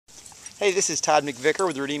Hey, this is Todd McVicker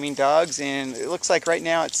with Redeeming Dogs, and it looks like right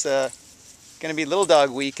now it's going to be Little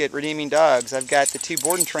Dog Week at Redeeming Dogs. I've got the two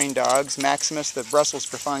board and train dogs, Maximus, the Brussels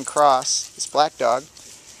Griffon Cross, this black dog.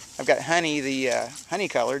 I've got Honey, the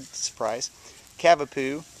honey-colored, surprise,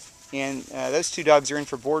 Cavapoo, and those two dogs are in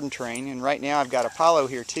for board and train. And right now I've got Apollo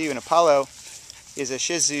here too, and Apollo is a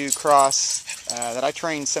Shih Tzu cross that I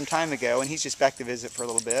trained some time ago, and he's just back to visit for a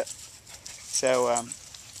little bit. So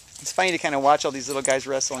it's funny to kind of watch all these little guys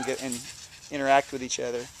wrestle and interact with each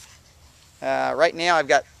other. Right now I've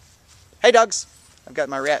got, hey dogs, I've got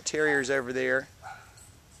my rat terriers over there,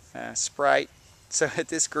 Sprite. So at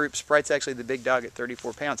this group, Sprite's actually the big dog at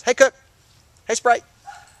 34 pounds. Hey Cook, hey Sprite,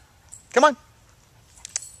 come on.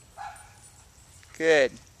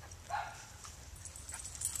 Good.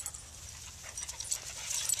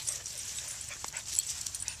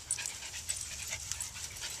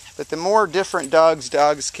 But the more different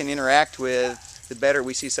dogs can interact with, the better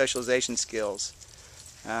we see socialization skills.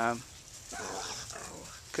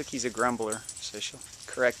 Cookie's a grumbler, so she'll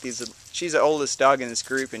correct these. She's the oldest dog in this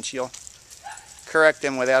group, and she'll correct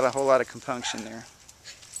them without a whole lot of compunction there.